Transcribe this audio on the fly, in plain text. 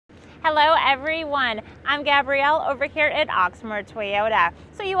Hello everyone, I'm Gabrielle over here at Oxmoor Toyota.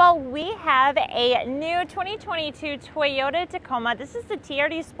 So you all, we have a new 2022 Toyota Tacoma. This is the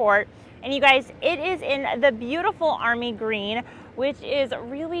TRD Sport, and you guys, it is in the beautiful army green, which is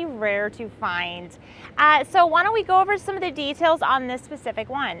really rare to find. So why don't we go over some of the details on this specific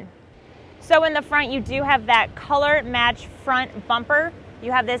one. So in the front, you do have that color match front bumper.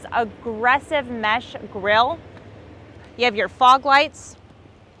 You have this aggressive mesh grille. You have your fog lights.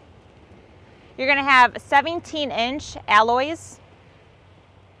 You're going to have 17-inch alloys.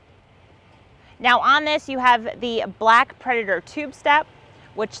 Now on this, you have the black Predator tube step,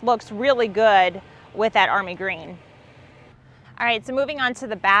 which looks really good with that army green. All right, so moving on to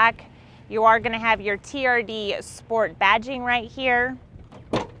the back, you are going to have your TRD Sport badging right here.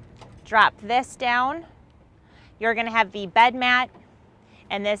 Drop this down. You're going to have the bed mat,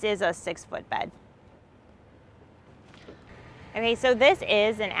 and this is a 6-foot bed. Okay, so this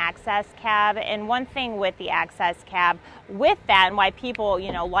is an access cab, and one thing with the access cab, with that, and why people,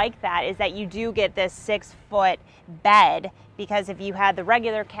 like that, is that you do get this 6-foot bed, because if you had the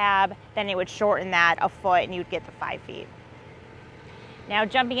regular cab, then it would shorten that a foot and you'd get the 5 feet. Now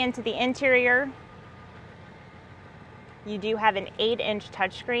jumping into the interior, you do have an 8-inch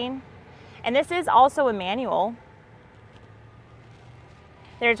touchscreen, and this is also a manual.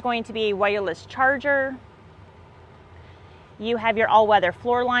 There's going to be a wireless charger. You have your all-weather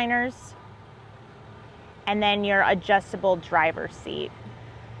floor liners, and then your adjustable driver's seat.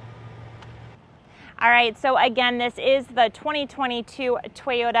 All right, so again, this is the 2022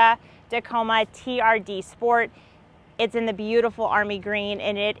 Toyota Tacoma TRD Sport. It's in the beautiful army green,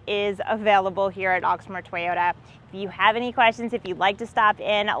 and it is available here at Oxmoor Toyota. If you have any questions, if you'd like to stop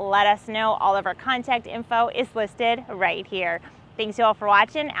in, let us know. All of our contact info is listed right here. Thanks you all for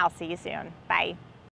watching. I'll see you soon. Bye.